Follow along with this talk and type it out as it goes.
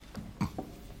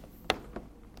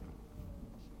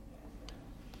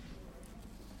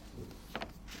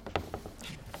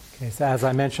Okay, so as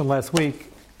I mentioned last week,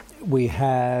 we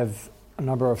have a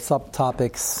number of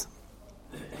subtopics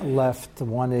left.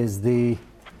 One is the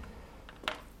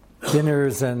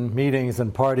dinners and meetings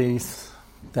and parties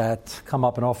that come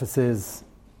up in offices,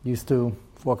 used to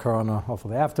before Corona,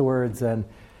 hopefully afterwards, and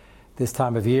this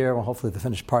time of year, well, hopefully they're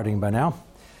finished partying by now.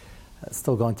 It's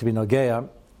still going to be Nogea.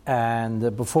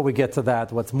 And before we get to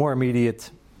that, what's more immediate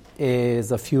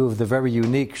is a few of the very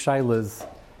unique shailas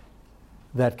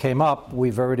that came up.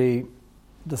 We've already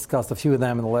discussed a few of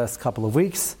them in the last couple of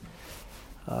weeks.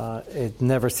 It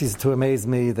never ceases to amaze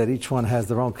me that each one has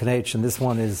their own connection. This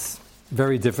one is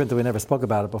very different, that we never spoke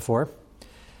about it before.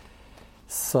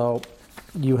 So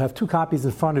you have two copies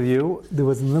in front of you. There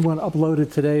was another one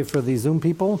uploaded today for the Zoom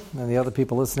people and the other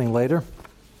people listening later.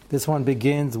 This one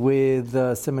begins with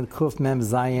Siman Kuf Mem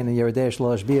Zayin and Yeridei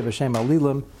Shlosh Bia B'Shem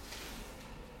Alilim.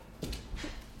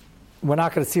 We're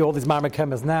not going to see all these Marmar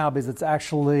Kemes now because it's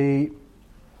actually,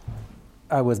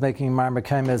 I was making Marmar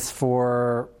Kemes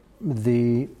for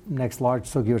the next large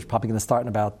sugi, which is probably going to start in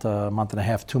about a month and a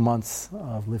half, 2 months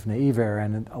of Lifnei Iver,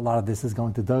 and a lot of this is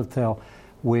going to dovetail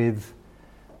with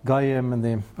Goyim and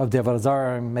the of Avodah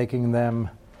Zarah, making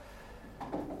them,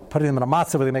 putting them in a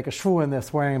matzah where they make a shvu and they're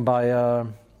swearing by a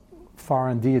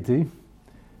foreign deity,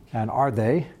 and are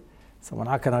they? So we're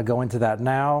not going to go into that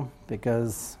now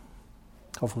because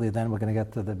hopefully then we're going to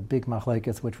get to the big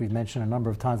machlekes, which we've mentioned a number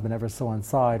of times but never saw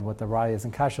inside what the rayas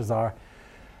and kashas are.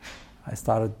 I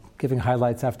started giving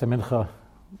highlights after mincha,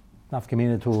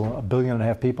 nafkamina to 1.5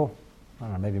 billion people, I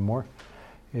don't know, maybe more,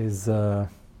 is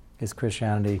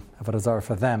Christianity, Avodah Zarah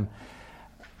for them.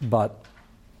 But,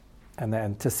 and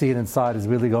then to see it inside is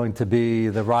really going to be,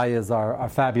 the rayas are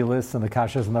fabulous, and the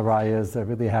kashas and the rayas, I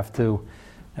really have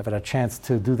a chance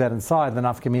to do that inside. The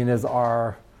nafkaminas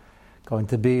are going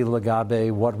to be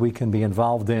lagabe, what we can be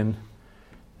involved in,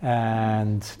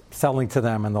 and selling to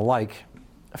them and the like.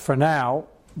 For now,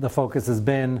 the focus has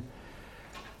been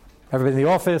everybody in the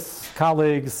office,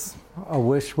 colleagues,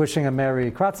 wishing a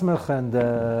Merry Kratzmach and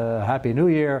a Happy New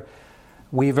Year.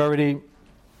 We've already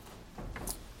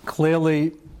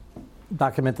clearly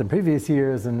documented in previous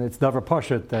years, and it's never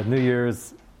pashut that New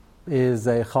Year's is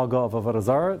a chaga of Avodah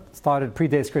Zarah. Started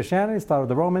predates Christianity, started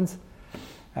the Romans,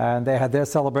 and they had their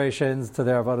celebrations to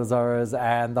their Avodah Zarahs,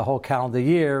 and the whole calendar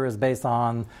year is based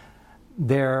on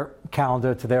their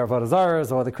calendar to their Avodah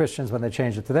Zarahs, or the Christians when they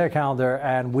changed it to their calendar,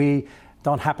 and we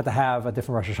don't happen to have a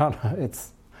different Rosh Hashanah.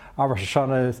 Our Rosh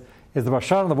Hashanah is the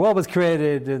Rosh Hashanah. The world was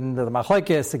created in the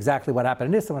Machlekes, exactly what happened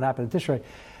in Nisan, what happened in Tishrei.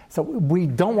 So we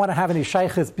don't want to have any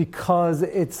shaykhs because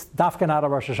it's dafka not a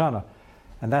Rosh Hashanah.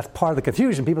 And that's part of the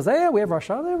confusion. People say, yeah, we have Rosh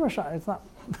Hashanah, they have Rosh Hashanah. It's not.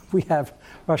 We have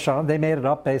Rosh Hashanah. They made it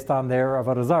up based on their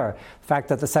Avodah Zarah. The fact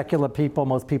that the secular people,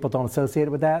 most people don't associate it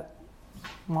with that.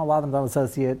 Well, a lot of them don't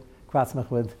associate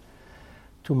Kratzmach with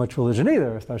too much religion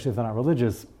either, especially if they're not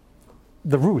religious.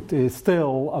 The root is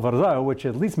still Avodah Zarah, which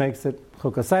at least makes it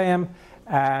Chukasayim,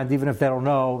 and even if they don't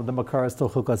know, the Makar is still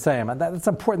Chukasayim. And that's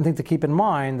an important thing to keep in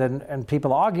mind, and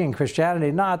people are arguing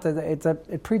Christianity, not that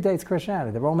it predates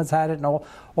Christianity. The Romans had it, and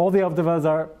all the Avodah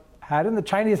Zarah had it, and the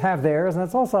Chinese have theirs, and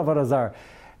it's also Avodah Zarah.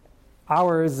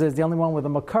 Ours is the only one with a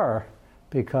Makar,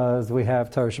 because we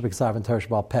have Torah Shabbat and Torah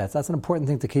Shabbat Pets. That's an important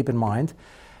thing to keep in mind.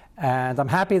 And I'm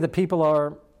happy that people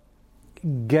are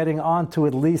getting onto,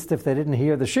 at least if they didn't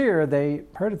hear the shir, they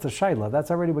heard it's a shaila. That's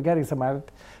already, we're getting somewhere.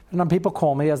 And then people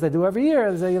call me, as they do every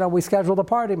year, they say, we scheduled a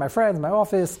party, my friends, my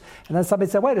office, and then somebody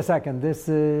said, wait a second, this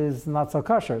is not so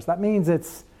kosher. So that means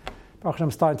it's, Baruch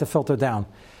Hashem, starting to filter down.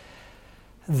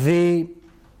 The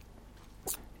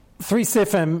 3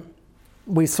 sifim,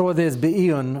 we saw this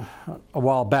be'iyun a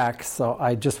while back, so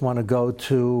I just want to go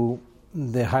to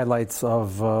the highlights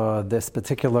of this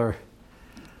particular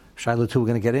Shaila 2 we're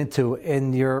going to get into.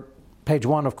 In your page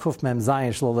 1 of Kuf Mem Zayin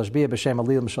Shlosh Bia B'Shem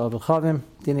Alilim Shal V'Chavim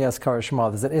Dini Askar Shema.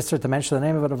 There's an Isser to mention the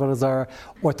name of it, Avodah Zarah,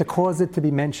 or to cause it to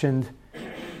be mentioned,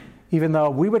 even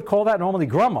though we would call that normally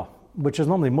Grama, which is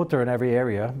normally mutter in every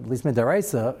area, at least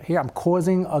Midaraisa. Here I'm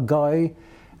causing a guy,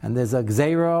 and there's a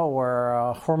Gzeira or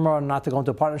a Churma not to go into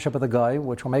a partnership with a guy,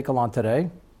 which we'll make along today.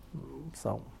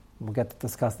 So we'll get to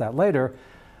discuss that later.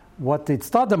 What the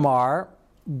tzaddim are,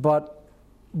 but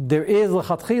there is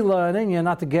l'chatchila an inyan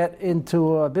not to get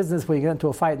into a business where you get into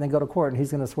a fight and then go to court and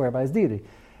he's going to swear by his deity.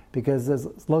 Because there's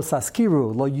lo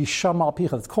saskiru, lo yisham al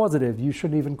picha, it's causative, you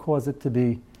shouldn't even cause it to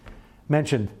be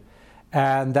mentioned.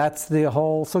 And that's the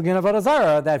whole sugyan of Avodah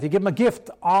Zarah, that if you give them a gift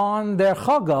on their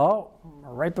chaga,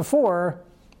 right before,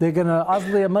 they're going to,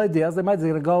 they're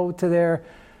going to go to their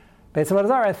Beis Avodah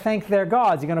Zarah, thank their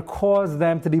gods. You're going to cause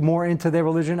them to be more into their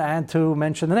religion and to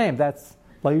mention the name. That's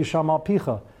lo yisham al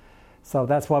picha. So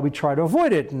that's why we try to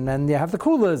avoid it. And then you have the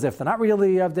kulas. If they're not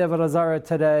really of the Avodah Zarah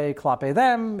today, klape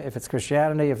them. If it's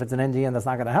Christianity, if it's an Indian, that's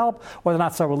not going to help. Or they're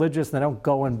not so religious, and they don't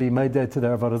go and be made to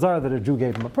their Avodah Zarah that a Jew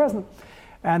gave them a present.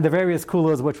 And the various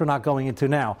kulas, which we're not going into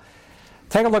now.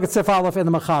 Take a look at Sif Aleph in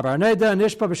the Mechaber.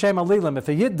 If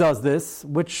a Yid does this,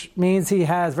 which means he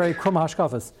has very krum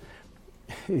hashkafas,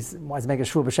 he's wants to make a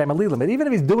shul b'shem alilim. But even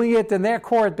if he's doing it in their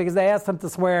court because they asked him to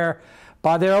swear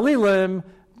by their alilim,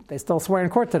 they still swear in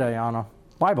court today on a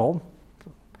Bible.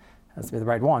 Has to be the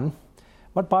right one.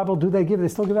 What Bible do they give? They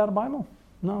still give out a Bible?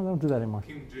 No, they don't do that anymore.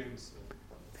 King James.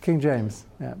 King James.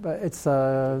 Yeah, but it's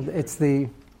the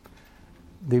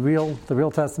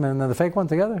real Testament and then the fake one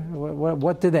together.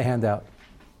 What did they hand out?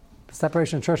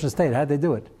 Separation of church and state. How did they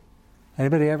do it?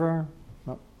 Anybody ever?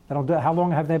 No, they don't do it. How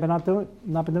long have they been not been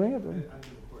doing it? I've been in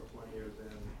court 20 years.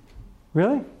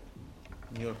 Really?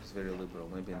 New York is very liberal.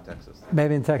 Maybe in Texas.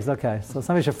 Maybe in Texas. Okay, so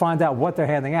somebody should find out what they're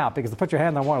handing out, because to put your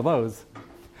hand on one of those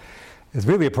is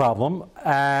really a problem.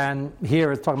 And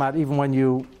here it's talking about even when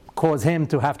you cause him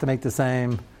to have to make the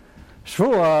same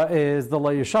shvua is the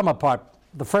lo yishama part.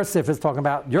 The first sif is talking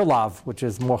about your lav, which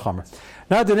is more chamer.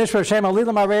 Now the nishra shem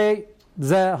alilam arei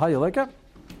zeh hayolika.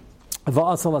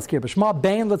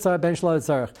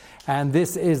 And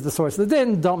this is the source of the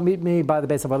din. Don't meet me by the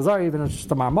base of Avodah Zarah, even if it's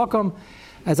just a mar makom.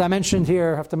 As I mentioned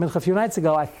here after mincha a few nights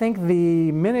ago, I think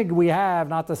the minig we have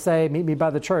not to say meet me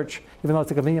by the church, even though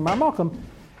it's a convenient mar makom,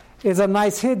 is a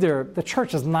nice hiddur. The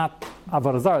church is not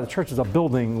Avodah Zarah. The church is a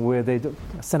building where they do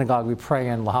a synagogue. We pray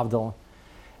in lahavdil.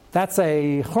 That's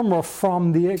a chumrah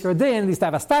from the Ikar Din. At least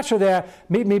have a statue there.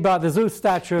 Meet me by the Zeus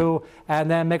statue, and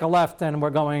then make a left, and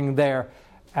we're going there.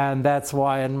 And that's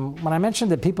why, and when I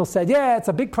mentioned it, people said, yeah, it's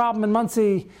a big problem in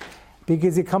Monsey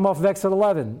because you come off of exit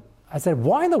 11. I said,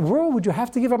 why in the world would you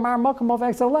have to give a mar makom off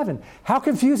exit 11? How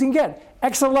confusing get?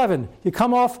 Exit 11, you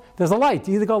come off, there's a light.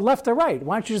 You either go left or right.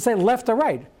 Why don't you just say left or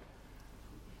right?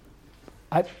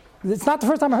 It's not the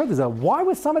first time I heard this. Why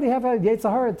would somebody have a Yetzer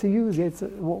Hara to use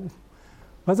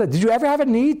what's that? Did you ever have a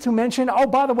need to mention, oh,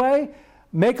 by the way,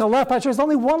 make a left? There's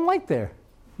only one light there.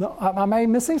 No, am I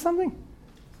missing something?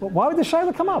 Why would the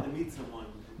shayla come up? To meet someone,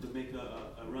 to make a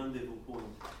rendezvous point.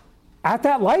 At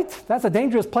that light? That's a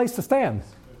dangerous place to stand.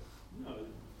 No.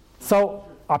 So,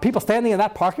 are people standing in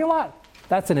that parking lot?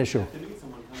 That's an issue. To meet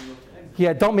someone coming up to exit.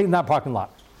 Yeah, don't meet in that parking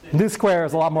lot. New Square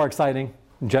is a lot more exciting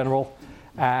in general.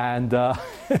 And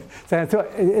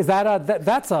is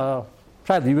that's a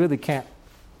shayla you really can't.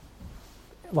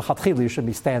 L'chatchila, you shouldn't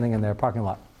be standing in their parking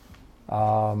lot.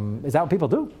 Is that what people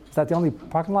do? Is that the only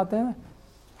parking lot there?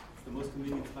 The most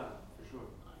convenient spot, for sure.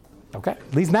 Okay.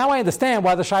 At least now I understand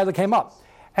why the shayla came up.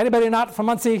 Anybody not from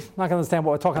Monsey, not going to understand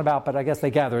what we're talking about, but I guess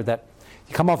they gathered that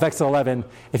you come off exit 11,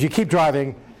 if you keep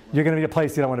driving, you're going to be a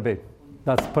place you don't want to be.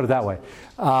 Let's put it that way.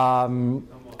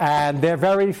 And they're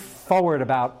very forward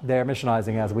about their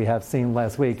missionizing, as we have seen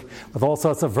last week, with all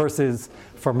sorts of verses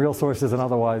from real sources and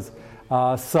otherwise.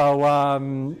 It's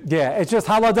just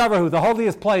Haladabrahu, the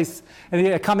holiest place, and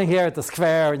you're coming here at the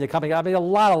square, and you're coming. I mean, a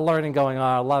lot of learning going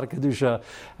on, a lot of kedusha,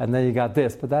 and then you got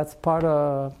this. But that's part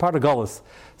of Golos.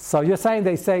 So you're saying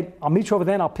they say, "I'll meet you over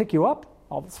there, and I'll pick you up.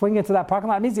 I'll swing into that parking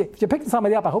lot." It means if you're picking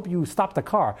somebody up, I hope you stop the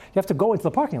car. You have to go into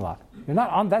the parking lot. You're not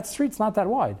on that street's not that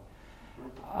wide.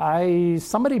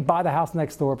 Somebody buy the house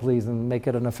next door, please, and make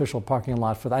it an official parking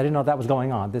lot for that. I didn't know that was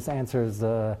going on. This answers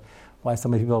why so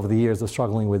many people over the years are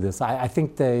struggling with this. I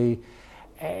think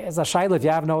as a shayla, if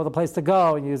you have no other place to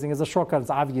go and using it as a shortcut,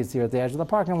 it's obvious you're at the edge of the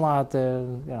parking lot.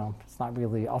 It's not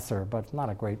really usher, but not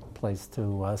a great place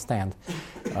to stand.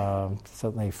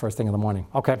 Certainly first thing in the morning.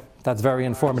 Okay, that's very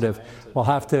informative.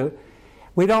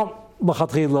 We don't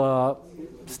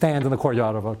stand in the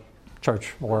courtyard of a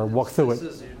church or walk through it.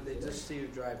 They just see you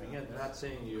driving in, not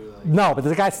saying you. No, but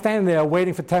there's a guy standing there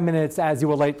waiting for 10 minutes as you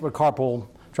were late with carpool,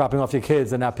 dropping off your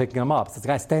kids and not picking them up. So it's a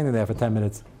guy standing there for 10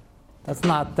 minutes. That's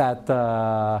not that.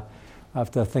 I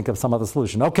have to think of some other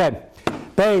solution. Okay.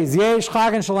 Just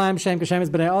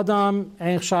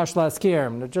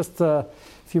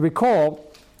if you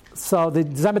recall, so the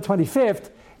December 25th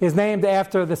is named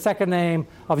after the second name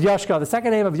of Yoshka. The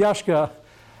second name of Yoshka,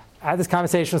 I had this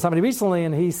conversation with somebody recently,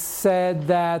 and he said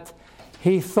that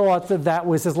he thought that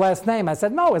was his last name. I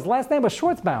said, no, his last name was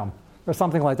Schwartzbaum, or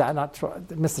something like that. I'm not sure.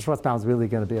 Mr. Schwartzbaum is really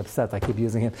going to be upset. I keep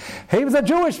using him. He was a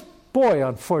Jewish boy,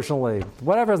 unfortunately.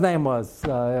 Whatever his name was.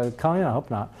 Colleen, I hope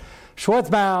not.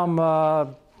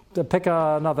 Schwartzbaum, pick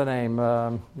another name.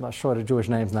 I'm not sure the Jewish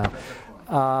names now.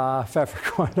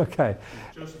 Pfefferkorn, okay.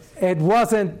 It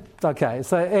wasn't, okay,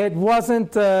 so it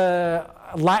wasn't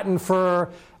Latin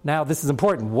for, now this is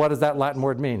important, what does that Latin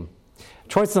word mean?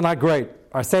 Choices are not great.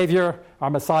 Our Savior, our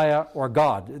Messiah, or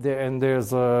God. And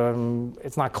there's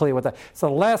it's not clear what that. So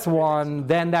the last one,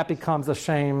 then that becomes a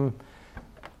shame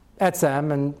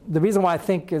etzem. And the reason why I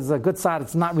think is a good side,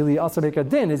 it's not really also make a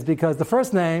din, is because the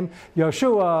first name,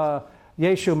 Yoshua,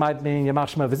 Yeshu might mean Yamach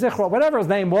Shema V'zichro, whatever his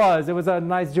name was, it was a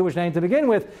nice Jewish name to begin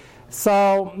with.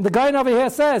 So the guy over here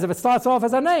says, if it starts off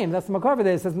as a name, that's the Makorva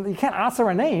there, says you can't answer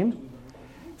a name.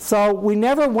 So we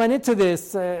never went into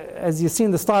this, as you've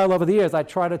seen the style over the years, I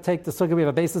try to take the sukkah we have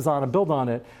a basis on and build on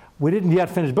it. We didn't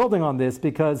yet finish building on this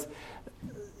because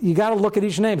you got to look at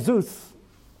each name. Zeus,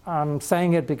 I'm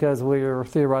saying it because we're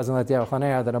theorizing that the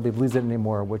Yochanan, that nobody believes it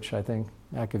anymore, which I think,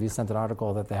 Yaakov, you sent an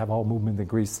article that they have a whole movement in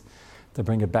Greece to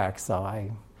bring it back, so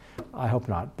I hope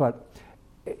not. But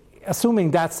assuming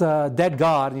that's a dead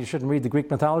god, and you shouldn't read the Greek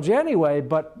mythology anyway,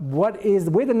 but where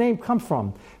the name comes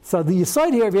from? So the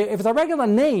Yesod here, if it's a regular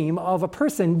name of a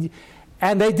person,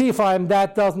 and they deify him,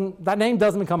 that name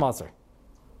doesn't become Aser.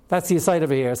 That's the Yesod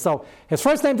over here. So his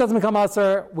first name doesn't become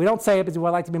Aser. We don't say it because we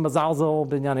like to be Mazalzel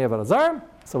bin Yani Avodah Zarah.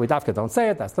 So we dafka don't say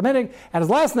it. That's the meaning. And his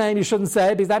last name you shouldn't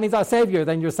say because that means our Savior.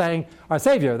 Then you're saying our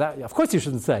Savior. That of course you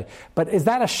shouldn't say. But is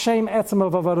that a shame etzem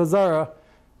of Avodah Zarah?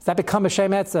 Does that become a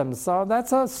Shem Etzem? So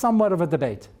that's somewhat of a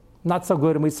debate. Not so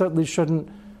good, and we certainly shouldn't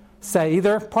say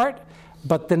either part,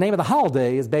 but the name of the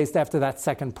holiday is based after that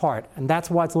second part, and that's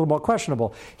why it's a little more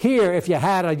questionable. Here, if you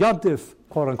had a Yom Tif,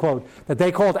 quote unquote, that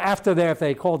they called after there, if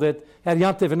they called it, had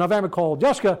Yom Tif in November called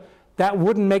Yoshka, that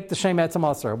wouldn't make the Shem Etzem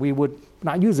Aser. We would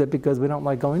not use it because we don't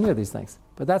like going near these things.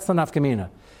 But that's the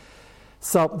nafkamina.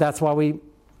 So that's why we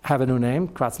have a new name,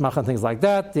 Kratzmach and things like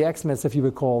that. The Xmas, if you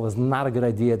recall, is not a good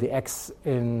idea. The X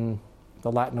in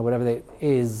the Latin or whatever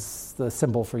is the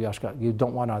symbol for Yashka. You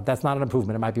don't want to, that's not an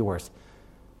improvement. It might be worse.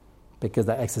 Because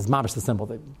the X is mamish the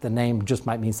symbol. The name just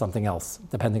might mean something else,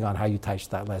 depending on how you touch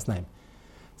that last name.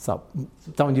 So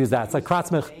don't use that. It's like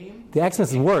Kratzmach. The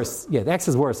Xmas is worse. Yeah, the X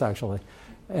is worse, actually,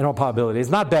 in all probability.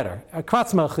 It's not better.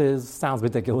 Kratzmach sounds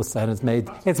ridiculous, and it's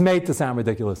made to sound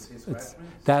ridiculous.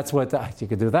 That's what you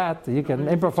can do that. You can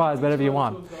improvise whatever you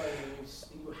want.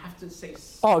 You have to say.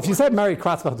 Oh, if you say Merry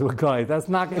Kratzmach to a guy, that's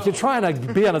not. If you're trying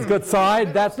to be on his good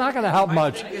side, that's not going to help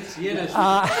much. It's Yiddish. Or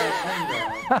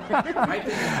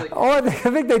I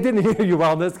think they didn't hear you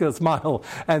well, and they're just going to smile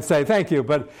and say thank you.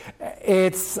 But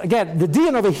it's again the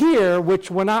dian over here,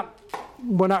 which we're not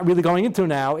really going into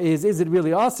now, is it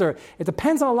really Aser? It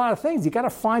depends on a lot of things. You got to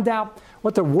find out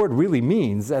what the word really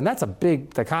means, and that's a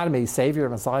big dichotomy: Savior,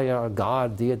 Messiah,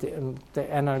 God, deity.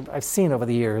 And I've seen over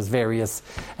the years various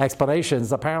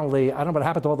explanations. Apparently, I don't know what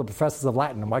happened to all the professors of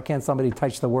Latin. Why can't somebody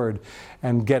touch the word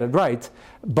and get it right?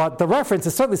 But the reference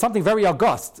is certainly something very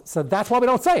august, so that's why we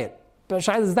don't say it. But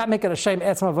does that make it a shame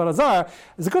etzem of Avodah Zarah?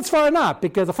 Is it good for or not?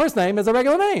 Because the first name is a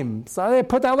regular name, so they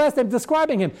put that last name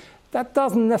describing him. That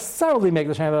doesn't necessarily make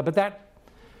the shame of it, but that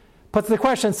puts the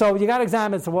question. So you got to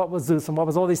examine. So what was Zeus and what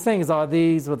was all these things? Are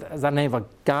these is that name of a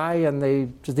guy and they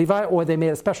just divide, or they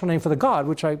made a special name for the god,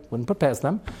 which I wouldn't put past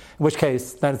them. In which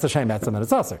case, then it's a shame etzem and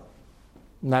it's Aser.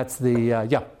 And that's the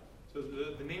yeah. So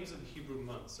the names of the Hebrew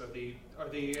months are they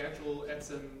actual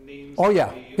etzem names? Oh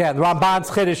yeah, yeah. The Ramban's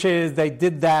Chiddush is they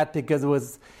did that because it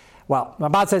was. Well,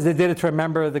 Ramban says they did it to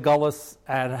remember the Gullus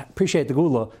and appreciate the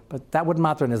Gula, but that wouldn't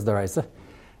matter in his deraisa.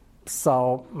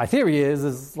 So my theory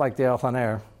is like the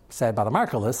Yochanan said about the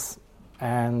Markelis,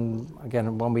 and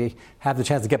again, when we have the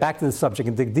chance to get back to this subject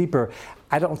and dig deeper,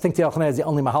 I don't think the Yochanan is the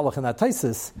only mahalach in that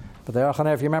thesis. But the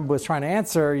Yochanan, if you remember, was trying to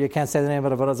answer, you can't say the name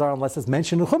of Avodah Zarah unless it's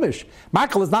mentioned in Chumash.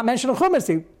 Markel is not mentioned in Chumash.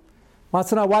 He wants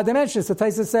to know why they mention it. So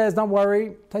Taisus says, don't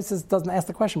worry. Taisus doesn't ask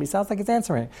the question, but he sounds like he's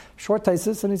answering it. Short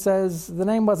Taisus, and he says, the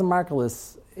name wasn't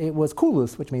Markelis. It was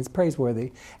Kulus, which means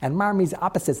praiseworthy. And Mar means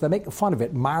opposites. They make fun of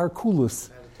it. Mar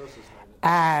Kulus.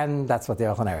 And that's what the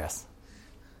Yochanan is.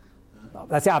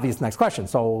 That's the obvious next question.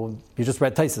 So you just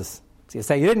read Taisus. So you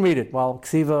say you didn't read it. Well,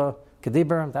 Ksiva,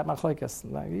 Kediber, that machlokes.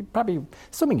 You probably,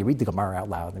 assuming you read the Gemara out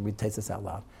loud and read Taisus out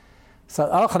loud. So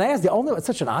Yochanan is the only, it's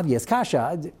such an obvious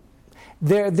kasha.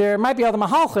 There might be other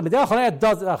mahalchim, but the Yochanan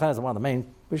does, Yochanan is one of the main,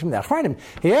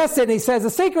 he asked it and he says the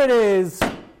secret is,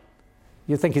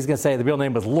 you think he's going to say the real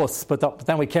name was Lus, but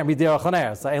then we can't read the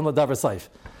Yochanan, so Ein L'Davar Seif.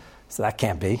 So that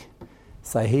can't be.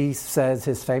 So he says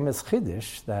his famous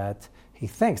Chiddush that he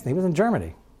thinks, and he was in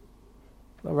Germany,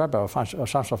 the Rebbe of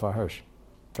Shamshafar Hirsch.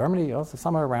 Germany, also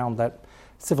somewhere around that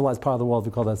civilized part of the world,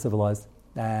 we call that civilized.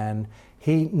 And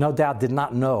he no doubt did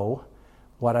not know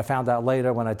what I found out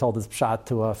later when I told this pshat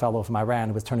to a fellow from Iran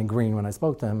who was turning green when I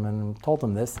spoke to him and told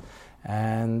him this.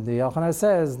 And the Yochanan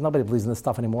says, nobody believes in this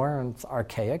stuff anymore, and it's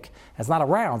archaic. It's not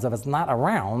around, so if it's not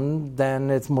around, then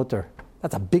it's mutter.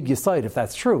 That's a big yesod if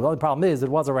that's true. The only problem is it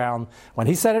was around when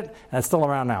he said it, and it's still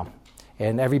around now.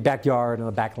 in every backyard in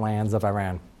the backlands of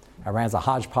Iran. Iran's a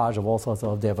hodgepodge of all sorts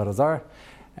of Avodah Zarah.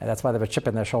 And that's why they have a chip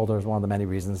in their shoulder is one of the many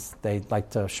reasons. They like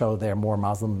to show they're more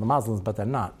Muslim than the Muslims, but they're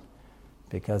not.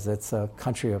 Because it's a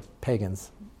country of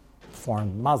pagans,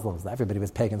 foreign Muslims. Everybody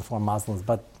was pagans, foreign Muslims,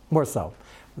 but more so.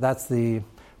 That's the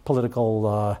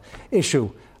political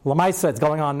issue. Lamaisa, it's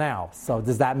going on now. So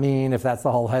does that mean if that's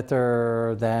the whole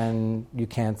heter, then you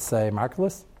can't say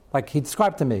Markelus? Like he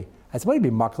described to me. I said, what do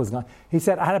you mean Markelus? He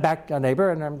said, I had a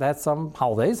neighbor and they had some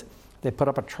holidays. They put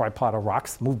up a tripod of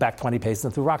rocks, moved back 20 paces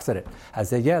and threw rocks at it. I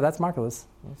said, yeah, that's Markelus.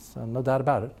 No doubt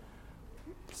about it.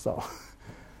 So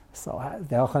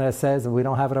the Elchanan says we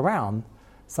don't have it around.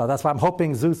 So that's why I'm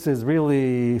hoping Zeus is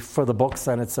really for the books,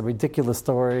 and it's a ridiculous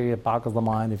story. It boggles the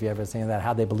mind if you ever seen that,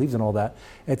 how they believed in all that.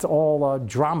 It's all a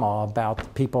drama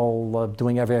about people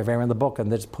doing every Avera in the book,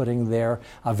 and they're just putting their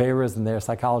Averas and their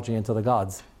psychology into the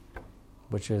gods,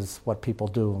 which is what people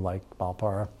do, like Baal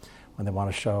Para, when they want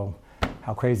to show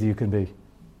how crazy you can be.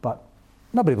 But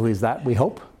nobody believes that, we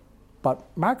hope. But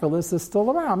Markelus is still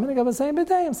around.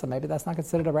 So maybe that's not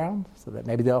considered around. So that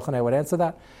maybe the Elchanan would answer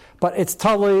that. But it's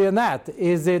totally in that.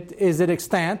 Is it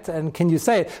extant? And can you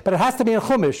say it? But it has to be in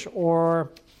Chumash or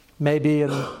maybe in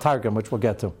Targum, which we'll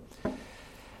get to.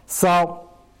 So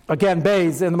again,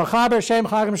 Beis in the Mechaber Shem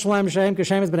Chagim Shalem Shem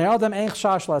Kashem is Bnei Adam Ein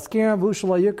Chash Laskirim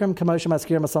V'Ushla Yikrim Kamoshem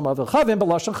Askirim Asam Avil Chavim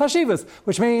B'Lashon Chashivas,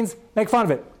 which means make fun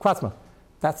of it. Kratzma.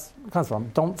 That's where it comes from.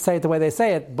 Don't say it the way they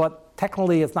say it, but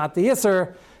technically it's not the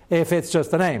Yisr if it's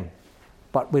just a name.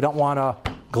 But we don't want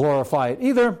to glorify it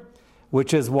either,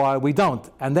 which is why we don't.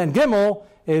 And then Gimel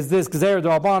is this Gzeir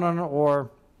D'Rabbanan or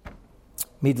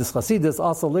Midas Chasidus,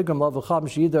 also Ligam Lavacham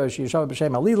Shidar Shiyashav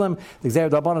B'Shem Alilim. The Gzeir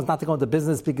D'Rabbanan is not to go into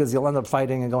business because you'll end up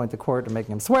fighting and going to court and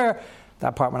making him swear.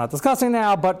 That part we're not discussing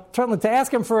now, but certainly to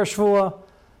ask him for a shvuah,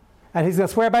 and he's going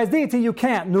to swear by his deity, you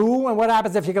can't. No, and what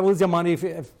happens if you're going to lose your money if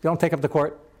you don't take him to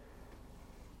court?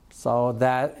 So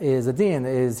that is a din.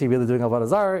 Is he really doing Avodah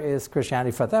Zarah? Is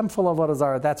Christianity for them full of Avodah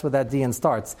Zarah? That's where that din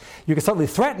starts. You can certainly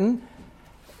threaten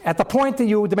at the point that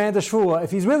you demand a shvuah.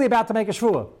 If he's really about to make a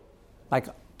shvuah, like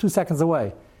 2 seconds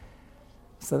away.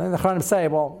 So then the Chachamim say,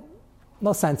 well,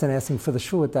 no sense in asking for the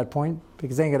shvuah at that point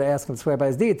because they ain't going to ask him to swear by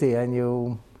his deity, and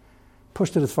you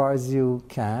pushed it as far as you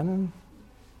can, and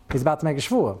he's about to make a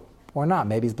shvuah. Or not.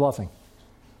 Maybe he's bluffing.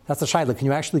 That's a shaila. Can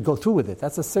you actually go through with it?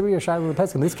 That's a serious shaila in the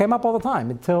Pesachim. This came up all the time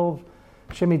until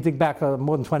Shimmy dig back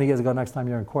more than 20 years ago. Next time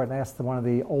you're in court, and I asked one of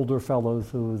the older fellows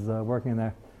who was working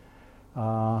there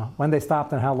when they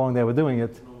stopped and how long they were doing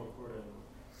it.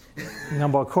 No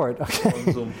more court. Okay,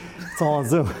 On Zoom. It's all on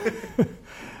Zoom.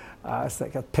 So I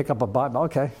got to pick up a Bible.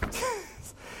 Okay,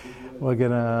 we're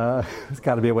gonna. There's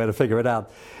got to be a way to figure it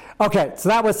out. Okay, so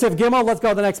that was Sif Gimel. Let's go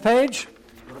to the next page.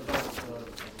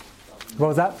 What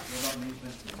was that?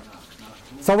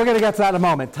 So we're going to get to that in a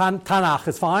moment. Tanakh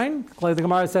is fine. The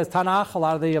Gemara says Tanakh. A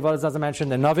lot of the Avodah doesn't mention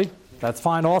the Navi. That's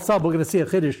fine also. We're going to see a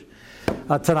Chiddush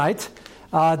tonight.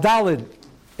 Dalid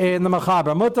in the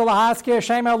Mechaber. Mutar lahaskir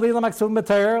shem el lila maksud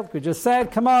mater. We just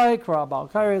said Kamai,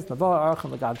 Karabal Kairis, Navor,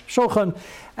 Archon, Lagad, Shulchan.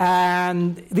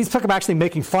 And these people are actually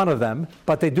making fun of them,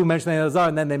 but they do mention the Avodah Zarah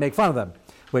and then they make fun of them,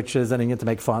 which is an inyan to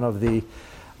make fun of the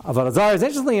Avodah Zarah.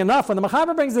 Interestingly enough, when the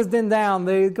Mechaber brings this din down,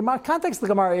 the context of the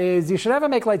Gemara is you should never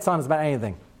make light sanas about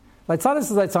anything. Light sanas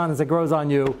is light sanas, it grows on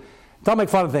you. Don't make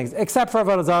fun of things, except for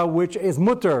Avodah Zarah, which is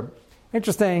mutter.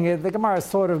 Interesting, the Gemara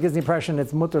sort of gives the impression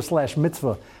it's mutter /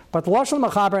 mitzvah. But the Lashon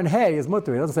Mechaber in Hey is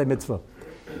mutter, it doesn't say mitzvah.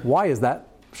 Why is that?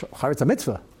 It's a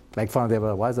mitzvah. Make fun of the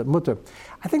Avodah. Why is it mutter?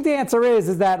 I think the answer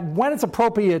is that when it's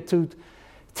appropriate to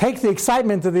take the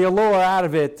excitement of the allure out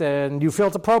of it, and you feel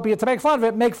it's appropriate to make fun of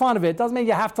it, make fun of it. Doesn't mean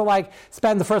you have to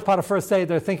spend the first part of first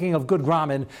Seder thinking of good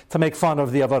grammar to make fun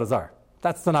of the Avodah Zarah.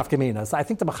 That's the nafkamina. So I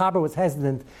think the Mechaber was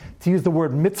hesitant to use the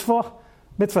word mitzvah.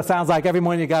 Mitzvah sounds like every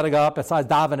morning you got to go up besides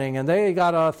davening, and then you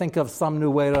got to think of some new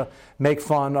way to make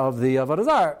fun of the Avodah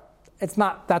Zarah. It's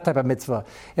not that type of mitzvah.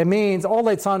 It means all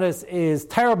Leitzanis is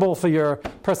terrible for your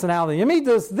personality. You mean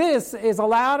this is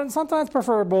allowed and sometimes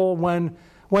preferable when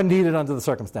needed under the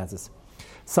circumstances.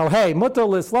 So, hey, mutter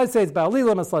l'slices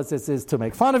ba'alilim, l'slices is to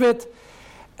make fun of it.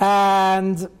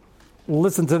 And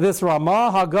listen to this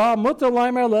Ramah, Haga mutter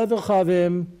leimer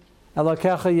lev'chavim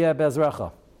elokecha yeh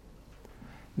bezrecha.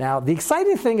 Now, the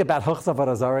exciting thing about Huchs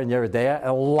Avodah Zarah and Yeridea,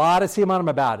 a lot of simanim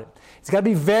about it. It's got to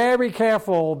be very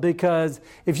careful because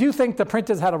if you think the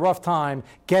printers had a rough time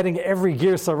getting every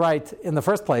girsa right in the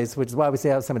first place, which is why we say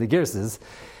have so many girsas,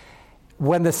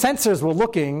 when the censors were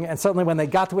looking, and certainly when they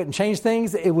got to it and changed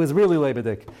things, it was really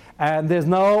lebedik. And there's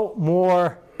no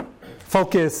more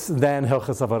focus than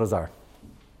Hilchos Avodah Zarah.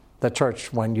 The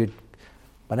church, when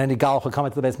any Galach would come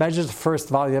into the base measures, the first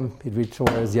volume, he'd read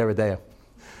towards Yeridea.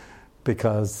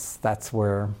 because that's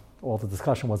where all the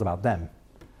discussion was about them.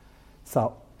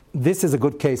 So this is a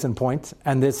good case in point,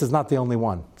 and this is not the only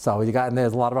one. So you got, and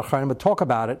there's a lot of Achronim that talk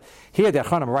about it. Here, the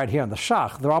Achronim right here in the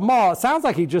Shach, the Ramah, sounds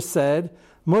like he just said,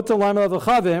 Mutar Laim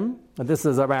L'Chavim, and this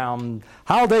is around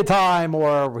holiday time,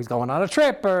 or he's going on a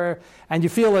trip, and you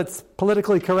feel it's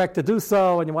politically correct to do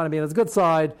so, and you want to be on his good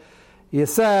side. You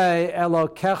say,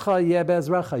 Elokecha Yeh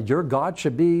Be'ezrecha, your God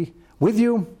should be with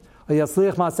you.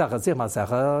 Yatzliach Ma'asecha. Yatzliach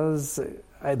Ma'asecha is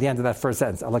at the end of that first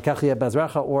sentence. Elokecha Yeh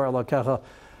Be'ezrecha, or Elokecha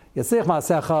Yatzliach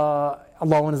Ma'asecha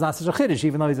alone is not such a chiddush,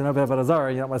 even though he's an Oved Avodah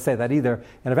Zarah. You don't want to say that either.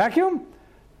 In a vacuum,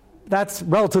 that's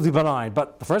relatively benign.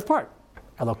 But the first part,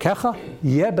 Elokecha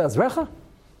Yeh Be'ezrecha,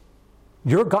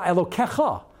 your God,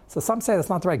 Elokecha. So some say that's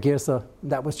not the right girsa.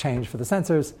 That was changed for the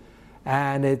censors,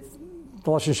 and the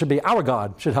lashon should be our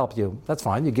God should help you. That's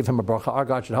fine. You give him a bracha. Our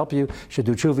God should help you. Should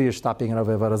do tshuva. You should stop being an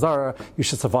Oved Avodah Zarah. You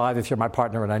should survive if you're my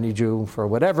partner and I need you for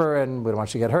whatever, and we don't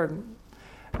want you to get hurt.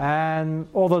 And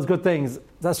all those good things.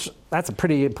 That's a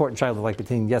pretty important child, like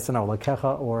between yes and no,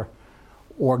 Elokecha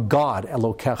or God.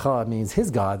 Elokecha means his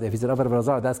God. If he's an Oved Avodah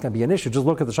Zarah, that's going to be an issue. Just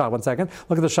look at the Shach 1 second.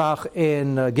 Look at the Shach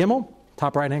in Gimel,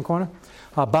 top right hand corner.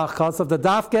 Habachas of the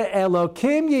Dafke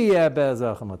Elokim Yeh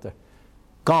Be'ezrecha Mutar.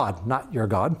 God, not your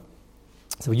God.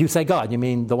 So when you say God, you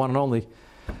mean the one and only.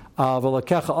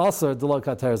 V'lokecha also d'lo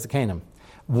kateres zekanim.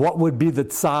 What would be the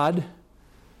tzad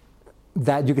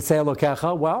that you could say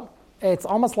Elokecha? Well, it's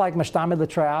almost like Meshtamid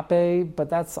l'Treape,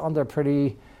 but that's under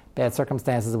pretty bad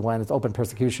circumstances when it's open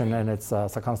persecution and it's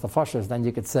sakans nefashos. Then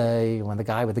you could say, when the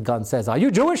guy with the gun says, "Are you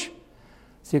Jewish?"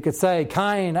 So you could say,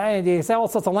 Kain, you say all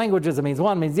sorts of languages. It means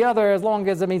one, means the other, as long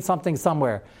as it means something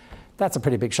somewhere. That's a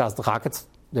pretty big shas d'chak.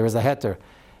 There is a heter.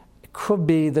 It could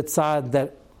be the tzad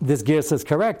that this girsa is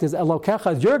correct, is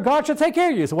Elokecha, your God should take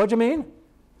care of you. So what do you mean?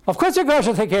 Of course your God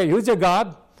should take care of you. Who's your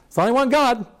God? It's only one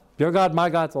God. Your God, my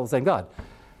God, it's all the same God.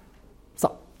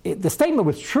 So the statement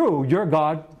was true, your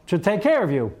God should take care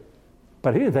of you.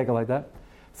 But he didn't take it like that.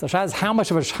 So Shaz, how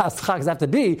much of a shas d'chak does that have to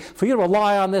be for you to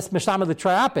rely on this Mishnah of the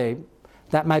Triape?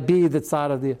 That might be the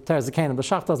side of the Teres Zekanim. The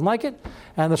Shach doesn't like it,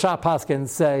 and the Shach Paskin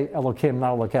say Elokim,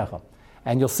 not Elokecha.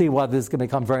 And you'll see why this is going to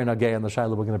become very nagay in the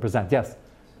Shaila we're going to present. Yes?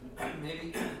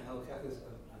 Maybe Elokecha is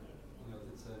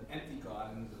it's an empty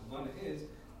God, and the one it is,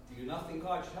 do you not think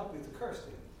God should help you to curse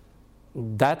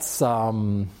him? That's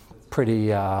pretty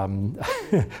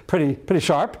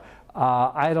sharp.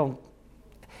 I don't.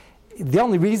 The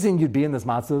only reason you'd be in this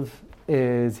matzav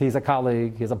is he's a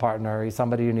colleague, he's a partner, he's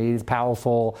somebody you need, he's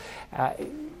powerful.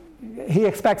 He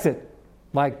expects it.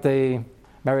 Like the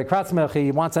Mary Kratzmich,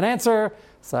 he wants an answer.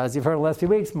 So as you've heard the last few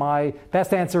weeks, my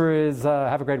best answer is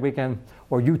have a great weekend,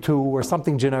 or you too, or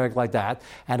something generic like that.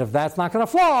 And if that's not going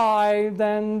to fly,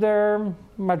 then they're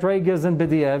madregas and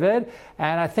b'di'evid.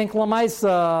 And I think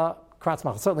Lamaisa,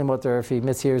 Kratzmich is certainly mutter if he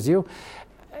mishears you.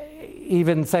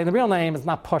 Even saying the real name is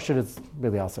not pashut, it's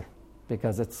really aser,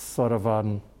 because it's sort of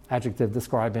an adjective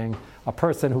describing a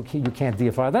person who you can't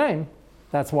deify the name.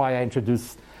 That's why I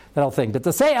introduced that whole thing. But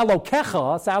to say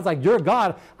Elokecha sounds like you're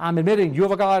God. I'm admitting you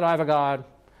have a God, I have a God.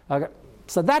 Okay.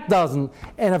 So that doesn't,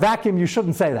 in a vacuum, you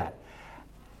shouldn't say that.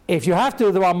 If you have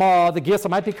to, the Ramah, the Girsa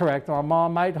might be correct. The Ramah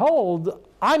might hold,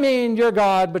 I mean your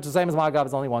God, which is the same as my God,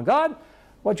 is only one God.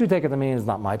 What you take it to mean is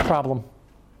not my problem.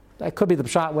 That could be the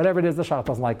Pshat, whatever it is, the Pshat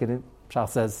doesn't like it. Pshat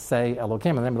says, say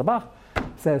Elokim, in the name of the Bach,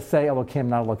 says, say Elokim,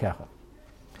 not Elokecha.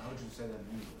 How would you say that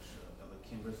in English?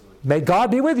 Elokim versus Elokim? May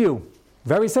God be with you.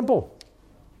 Very simple.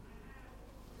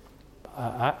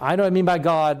 I know what I mean by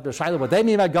God. Shaila, what they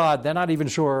mean by God, they're not even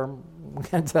sure. We'll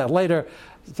get into that later,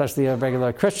 especially a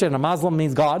regular Christian. A Muslim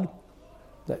means God.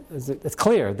 It's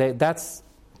clear. That's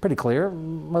pretty clear.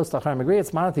 Most of them agree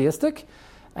it's monotheistic.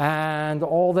 And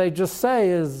all they just say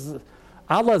is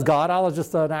Allah is God. Allah is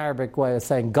just an Arabic way of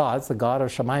saying God. It's the God of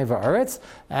Shamayim v'Aretz.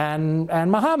 And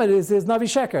Muhammad is Navi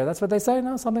Sheker. That's what they say,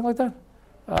 no? Something like that?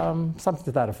 Something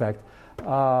to that effect,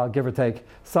 give or take.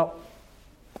 So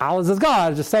Allah is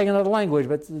God, just saying another language,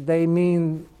 but they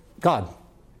mean God.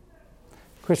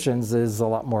 Christians is a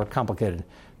lot more complicated,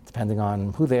 depending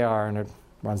on who they are, and it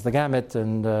runs the gamut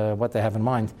and what they have in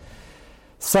mind.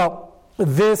 So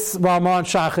this Ramah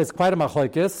Shach is quite a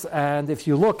machlokes, and if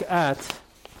you look at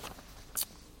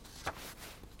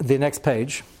the next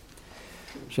page,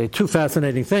 show you two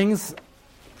fascinating things.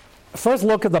 First,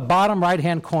 look at the bottom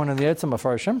right-hand corner of the Yitzhak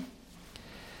Mefarshim.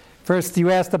 First, you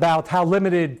asked about how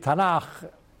limited Tanakh,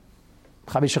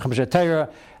 Chamisha Chamisha Torah.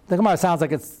 The Gemara sounds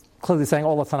like it's clearly saying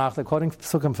all of Tanakh. They're quoting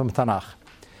Psukim from Tanakh.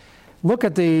 Look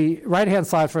at the right-hand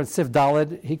side for Sif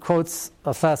Daled. He quotes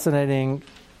a fascinating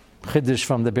Chiddush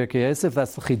from the Birkei Yosef.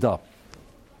 That's the Chidah.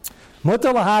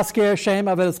 Mutar lahasker shem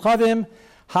avedus chavim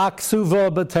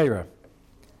haksuva b'teira.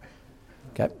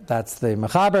 Okay, that's the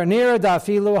Mechaber Nira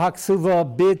Dafilu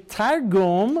Haksuva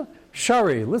B'Targum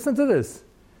Shari. Listen to this.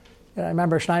 I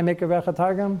remember Shnai Mikra Vecha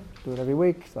Targum. Do it every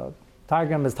week. So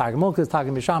Targum is Targum Onkelos,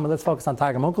 Targum Yishama. Let's focus on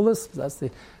Targum Onkelos. That's the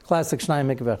classic Shnai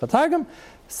Mikra Vecha Targum.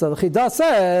 So the Chidah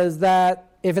says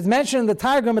that if it's mentioned in the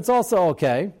Targum, it's also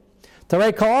okay.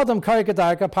 Tarei Kol Adam Kari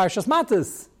Kedarka Parshas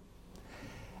Matis.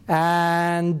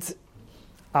 And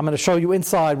I'm going to show you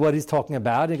inside what he's talking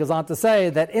about. He goes on to say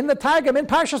that in the Targum, in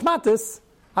Parshas Matis,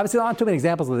 obviously there aren't too many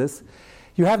examples of this,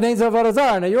 you have names of Avodah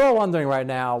Zarah. Now you're all wondering right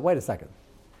now, wait a second.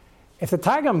 If the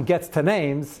Targum gets to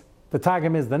names, the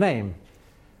Targum is the name.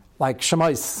 Like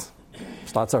Shemais,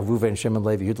 starts off Ruven, Shimon,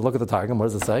 Levi, Yehuda. Look at the Targum, what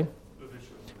does it say?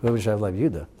 Ruven, Shimon, Levi,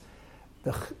 Yehuda.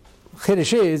 The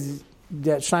Chiddush is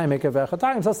that Shnai Mikra Vecha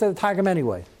Targum, so let's say the Targum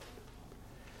anyway.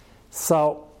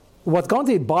 So, what's going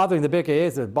to be bothering the Birkei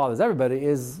Yosef, that bothers everybody,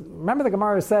 is, remember the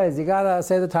Gemara says, you got to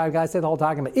say the Targum, say the whole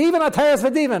Targum, even Ataras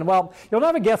V'Divan. Well, you'll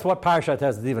never guess what Parsha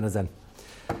Ataras V'Divan is in.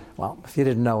 Well, if you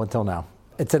didn't know until now.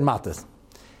 It's in Matis.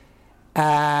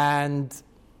 And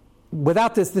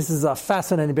without this is a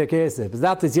fascinating Birkei Yosef.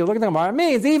 Without this, you look at the Gemara, it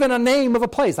means even a name of a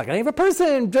place, like a name of a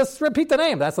person, just repeat the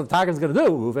name. That's what the Targum is going to do.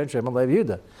 Reuven, Shimon, Levi,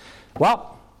 Yehuda.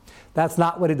 Well, that's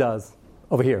not what he does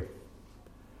over here.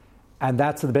 And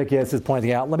that's what the Birkei Yosef is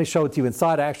pointing out. Let me show it to you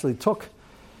inside. I actually took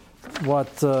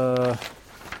what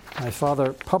my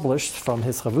father published from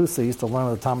his Chavusa. He used to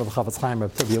learn at the time of the Chavetz Chaim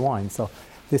of Tivya Wine. So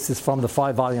this is from the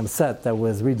 5-volume set that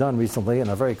was redone recently in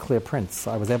a very clear print.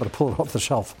 So I was able to pull it off the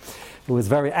shelf. It was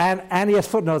very, and he has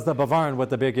footnotes that Bavaran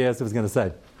what the Birkei Yosef was going to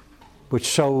say, which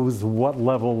shows what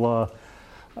level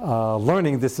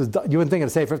learning this is. You wouldn't think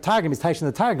of Sefer Targum, he's teaching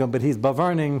the Targum, but he's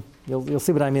Bavarning. You'll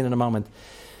see what I mean in a moment.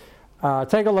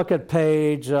 Take a look at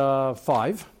page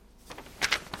 5.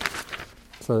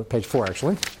 So page 4,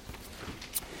 actually.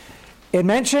 It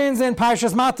mentions in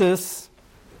Parshas Matis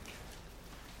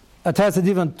Ataras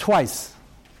V'Divan twice.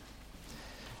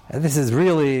 And this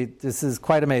is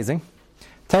quite amazing.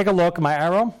 Take a look, my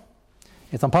arrow.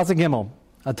 It's on Pasuk Gimel.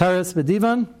 Ataras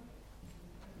V'Divan,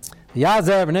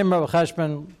 Yazer, V'Nimra,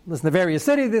 V'Cheshbon. Listen to various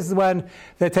cities. This is when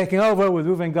they're taking over with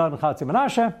Reuven, Gad, and Chatzi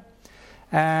Menashe.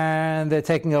 And they're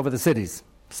taking over the cities.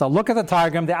 So look at the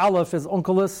Targum. The Aleph is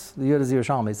Onkelos, the Yud is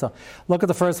Yerushalmi. So look at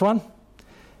the first one.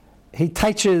 He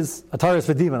teaches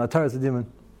Ataras V'Divan. Ataras V'Divan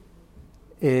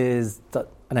is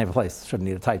a name of a place. Shouldn't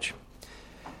need a teich.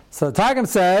 So the Targum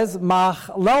says, Mach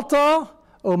Lelta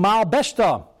Umal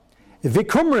Beshta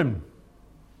Vikumrim.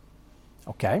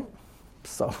 Okay.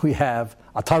 So we have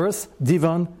Ataras,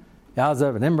 Divan,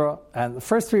 Yazer, and Imra. And the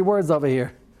first 3 words over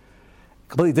here,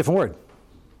 completely different word.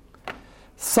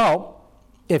 So,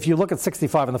 if you look at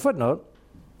 65 in the footnote,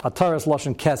 Ataras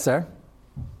Lashon Keser,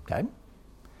 okay,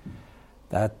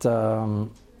 that a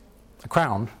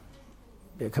crown,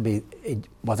 it could be,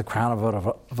 was a crown of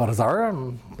Avodah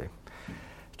Zarah, the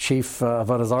chief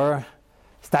Avodah Zarah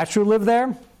statue lived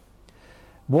there.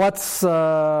 What's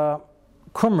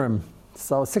Qumrim?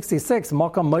 So 66,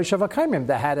 Makam Moshe V'Kaimim,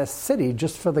 that had a city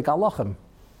just for the Galachim.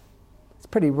 It's a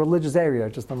pretty religious area,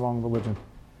 just the wrong religion.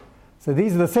 So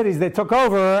these are the cities they took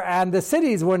over, and the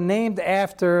cities were named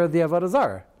after the Avodah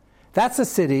Zarah. That's a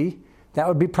city that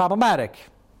would be problematic.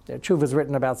 There are tshuvas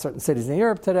written about certain cities in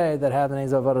Europe today that have the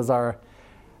names of Avodah Zarah.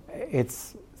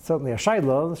 It's certainly a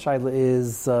shayla. The shayla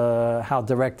is how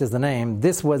direct is the name.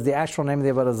 This was the actual name of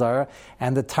the Avodah Zarah,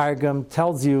 and the Targum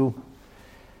tells you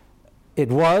it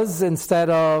was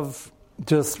instead of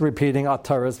just repeating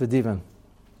Ataras V'Divan.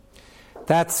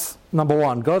 That's number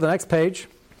one. Go to the next page.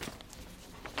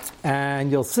 And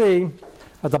you'll see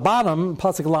at the bottom,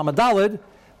 Pasuk Lamed Daled,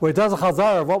 where it does a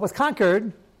chazar of what was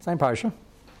conquered, same parsha.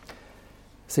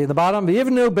 See at the bottom,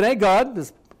 V'yivnu b'nei Gad,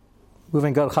 is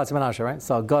moving Gad Chatzi Menashe, right?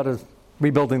 So God is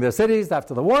rebuilding their cities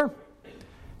after the war.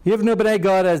 Yivnu b'nei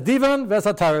Gad as Divan, Ves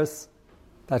Ataras.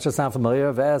 That should sound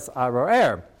familiar, Ves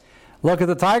Aroer. Look at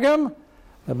the Targum,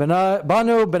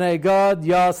 Banu b'nei Gad,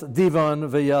 Yas Divan,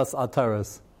 V'yas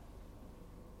Ataras.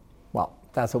 Well,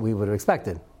 that's what we would have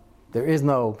expected. There is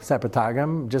no separate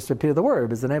Targum, just repeat the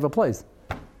word. It's the name of a place.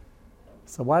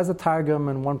 So why does the Targum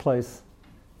in one place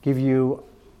give you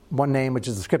one name which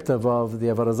is descriptive of the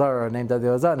Avodah Zarah, named after the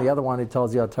Avodah Zarah, and the other one it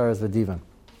tells you Ataras V'Divan?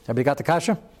 Everybody got the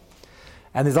kasha?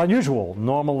 And it's unusual.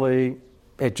 Normally,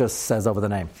 it just says over the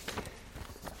name.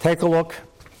 Take a look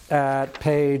at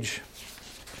page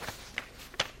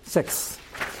 6.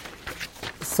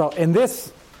 So in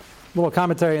this little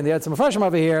commentary in the Etzem Mefashim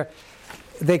over here,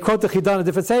 they quote the Chidah in a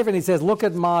different sefer, and he says, look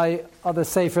at my other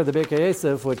sefer, the Birkei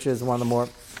Yosef, which is one of the more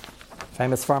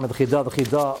famous farm of the Chidah. The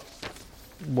Chidah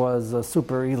was a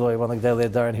super Eloi, one of the Gedolei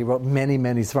Hadar, and he wrote many,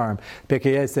 many Svarim.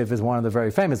 Birkei Yosef is one of the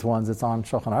very famous ones. It's on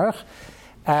Shulchan Aruch.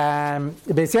 And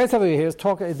Beis Yosef over here is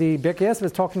the Birkei Yosef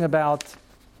is talking about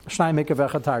Shnai Mikra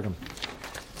V'Echad Targum.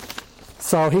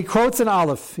 So he quotes in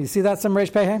Aleph. You see that some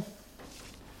Reish Pei?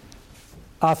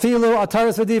 Afilu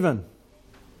Ataris V'Divan.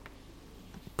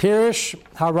 Pirish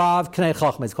Harav Knei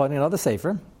Chachma. He's quoting another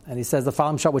sefer, and he says the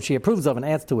following shot which he approves of and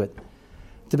adds to it.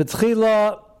 To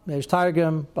B'tchila Meish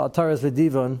Targum Ba'ataris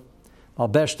V'Divan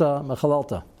Al-Beshta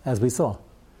Mechalalta, as we saw.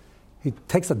 He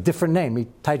takes a different name. He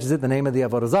touches it the name of the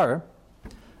Avodah Zarah.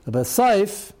 But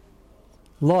Saif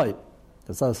Loi.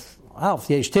 It says Alf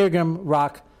Yesh Targum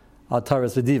Rak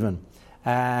Ataris V'Divan.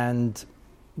 And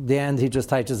the end he just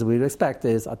touches, we would expect,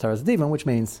 is Ataris V'Divan, which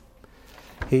means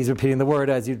he's repeating the word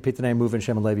as you repeat the name Reuven,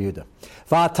 Shimon, Levi, Yehuda.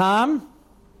 V'atam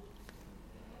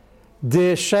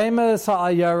de shemes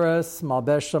ha'ayeres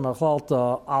malbesha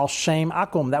mechalta al shem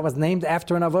akum. That was named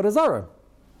after an Avodah Zarah.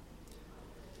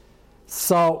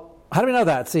 So how do we know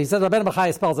that? So he says Rabbeinu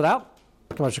Bachaya spells it out.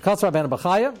 Rabbeinu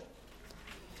Bachaya.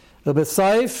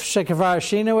 L'b'saif shekevar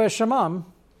shinu eshamam.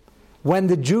 When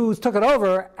the Jews took it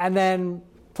over and then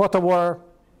fought the war,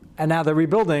 and now they're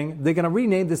rebuilding, they're going to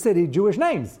rename the city Jewish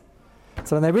names.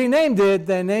 So when they renamed it,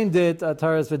 they named it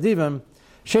Ataris V'Divan.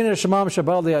 Shinu Shemam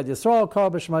Shabal Liad Yisrael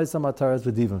Kol B'Shemaisam Ataris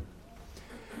V'Divan.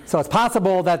 So it's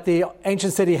possible that the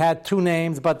ancient city had two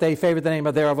names, but they favored the name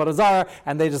of their Avodah Zarah,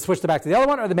 and they just switched it back to the other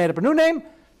one, or they made up a new name.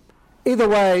 Either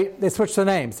way, they switched the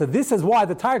name. So this is why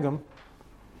the Targum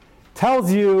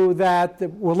tells you that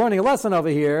we're learning a lesson over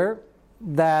here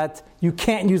that you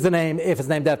can't use the name if it's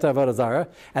named after Avodah Zarah,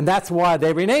 and that's why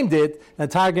they renamed it. And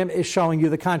the Targum is showing you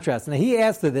the contrast. And he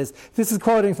asked to this. This is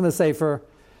quoting from the Sefer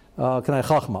Knei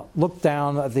Chachma. Look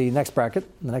down at the next bracket,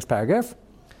 the next paragraph.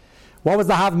 What was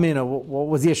the Havmina? What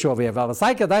was the issue over here?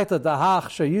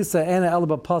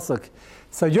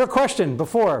 So your question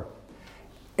before,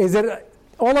 is it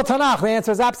all of Tanakh? The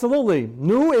answer is absolutely.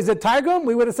 No, is it Targum?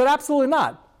 We would have said absolutely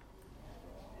not.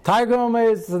 Targum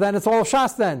is, then it's all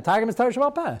Shas then. Targum is Torah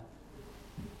Shabbat Peh.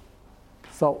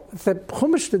 So if the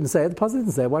Chumash didn't say it, the Pasuk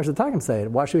didn't say it, why should the Targum say it?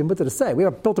 Why should we put it to say? We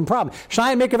have a built-in problem.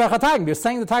 Shnai Mikra V'Echad Targum. You're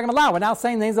saying the Targum aloud. We're now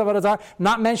saying the names of Avodah Zarah,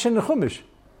 not mentioned in the Chumash.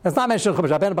 It's not mentioned in the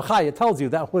Chumash. Rabbeinu Bachaya tells you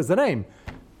that was the name.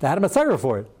 They had a Matzah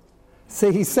for it.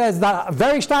 See, he says that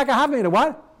very stark Havmina.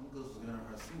 What?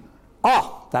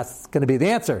 Oh, that's going to be the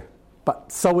answer.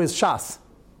 But so is Shas.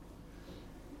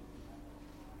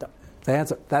 The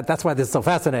answer. That's why this is so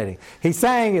fascinating. He's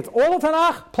saying it's all of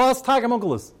Tanakh plus Targum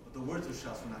Onkelos. But the words of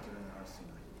Shas were not given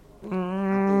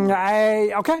in Har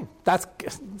Sinai. Okay, that's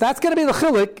going to be the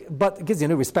chilik, but it gives you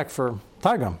new respect for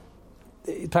Targum.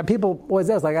 People always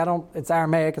ask, like, it's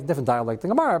Aramaic, it's a different dialect than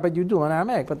Gemara, but you do in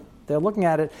Aramaic. But they're looking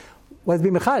at it. What's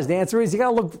being mechaj? The answer is you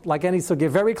got to look like any sugya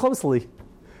very closely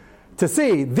to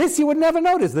see. This you would never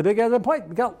notice. The bigger the point,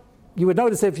 you would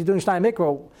notice if you're doing Shnai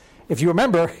Mikra. If you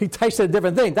remember, he touched a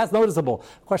different thing. That's noticeable.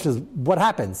 The question is, what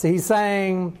happened? So he's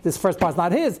saying, this first part's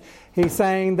not his. He's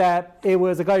saying that it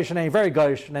was a Goyish name, very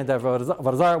Goyish, named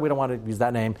Avodah Zarah. We don't want to use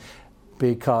that name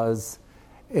because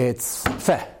it's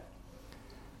Feh.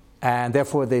 And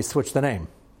therefore they switched the name.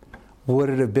 Would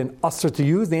it have been usher to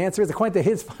use? The answer is, according to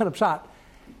his final shot,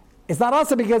 it's not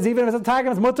usher because even if it's a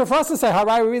Targum, it's mutter for us to say,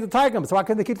 Harai, we read the Targum. So why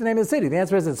couldn't they keep the name of the city? The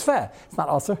answer is, it's Feh. It's not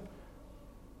usher.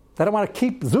 They don't want to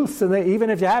keep Zeus, and even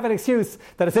if you have an excuse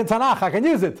that it's in Tanakh, I can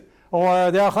use it. Or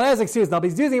the Elchanez excuse,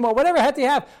 nobody's using it, or whatever head you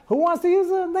have. Who wants to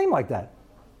use a name like that?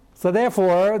 So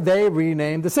therefore, they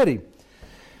renamed the city.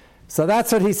 So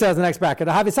that's what he says in the next bracket.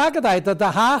 This heter,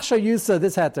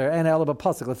 and Elaba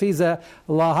Pasuk, Lefiza,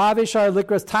 Lahavishar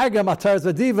Likras Targum Atars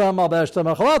Vadiva Malbeshta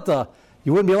Machalata.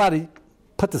 You wouldn't be allowed to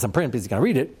put this in print because you're going to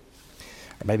read it.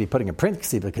 Or maybe putting in print,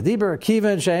 Ksiba Kadibur,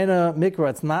 Kivan, Sheina, Mikra,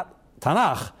 it's not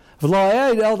Tanakh. And the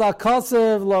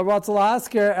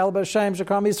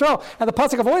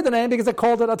pasuk avoid the name because it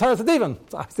called it Ataris V'Divan.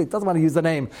 So obviously it doesn't want to use the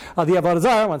name of the Avodah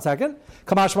Zarah. 1 second.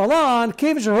 Kamash Malan,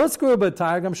 Kiv Shehuskru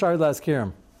B'Targum Shar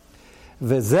Laskirim.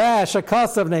 V'zeh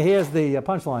Shakasav. Now here's the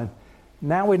punchline.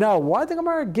 Now we know why the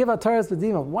Gemara give Ataris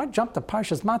V'Divan. Why jump to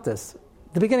Parshas Matis?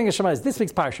 The beginning of Shema is this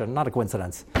week's Parsha, not a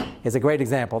coincidence. It's a great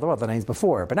example. There were other names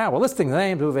before, but now we're listing the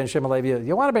names, Reuven, Shimon, Levi.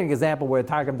 You want to bring an example where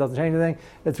Targum doesn't change anything?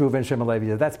 It's Reuven, Shimon,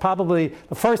 Levi. That's probably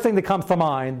the first thing that comes to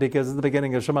mind because it's the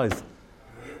beginning of Shemais.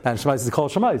 And Shemais is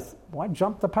called Shemais. Why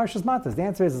jump to Parshas Matas? The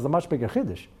answer is it's a much bigger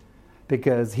Chiddush.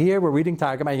 Because here we're reading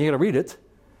Targum, and you're going to read it,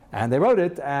 and they wrote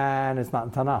it, and it's not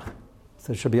in Tanakh.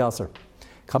 So it should be Aser.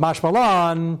 Kamash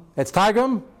Malan, it's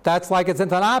Targum. That's like it's in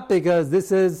Tanakh because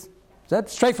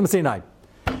that's straight from Sinai.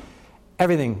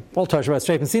 everything, all Torah was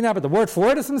straight from Sinai, but the word for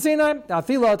word is from Sinai.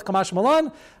 Afilot Kamash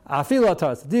Malan, Afilot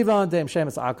Taras Divan, Dem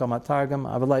Shemus Akam Targum.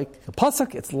 I would like a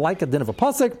pasuk. It's like a din of a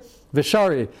pasuk.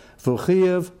 Vishari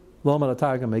Vuchiyev Loma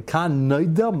Targum. Mekan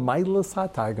Noida Mailas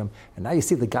HaTargum. And now you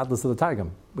see the godless of the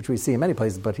Targum, which we see in many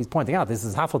places. But he's pointing out this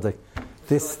is Hafaldik.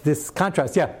 This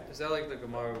contrast, yeah. Is that like the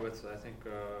Gemara with I think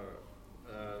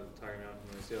Targum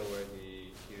from the Seal where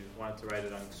he wanted to write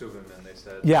it on Ksubim and they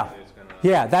said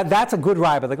that's a good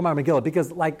ride by the Gemara Megillah,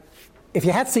 because like if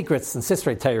you had secrets in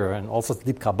Sisrei Torah and also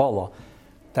deep Kabbalah,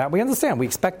 that we understand, we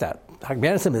expect that.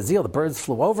 The birds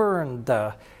flew over and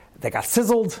they got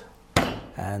sizzled,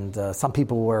 and some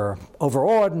people were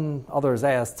overawed and others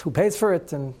asked who pays for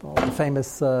it, and all the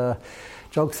famous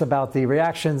jokes about the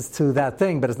reactions to that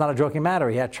thing, but it's not a joking matter.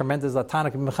 He had tremendous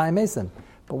Tanakh and Mechayim Mason.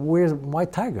 But why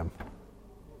Targum?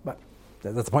 But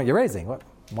that's the point you're raising.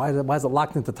 Why is it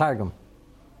locked into Targum?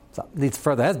 So it needs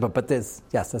further hesbah, but there's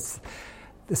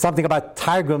something about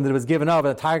Targum that was given over.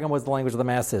 The Targum was the language of the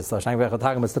masses. So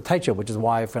Targum is the Taicha, which is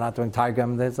why if we're not doing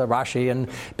Targum, there's a Rashi and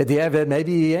B'diavad,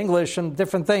 maybe English and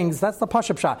different things. That's the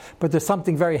Pashup shot. But there's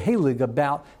something very halig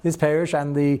about this parish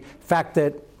and the fact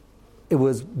that it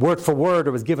was word for word,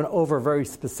 it was given over very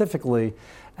specifically,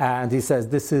 and he says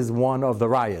this is one of the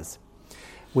rayas.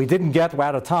 We're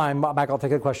out of time. Mike, I'll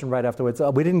take a question right afterwards.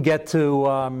 We didn't get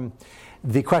to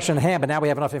the question at hand, but now we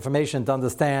have enough information to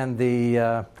understand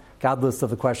the godless of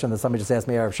the question that somebody just asked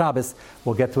me Erev Shabbos.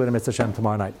 We'll get to it in Mr. Shem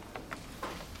tomorrow night.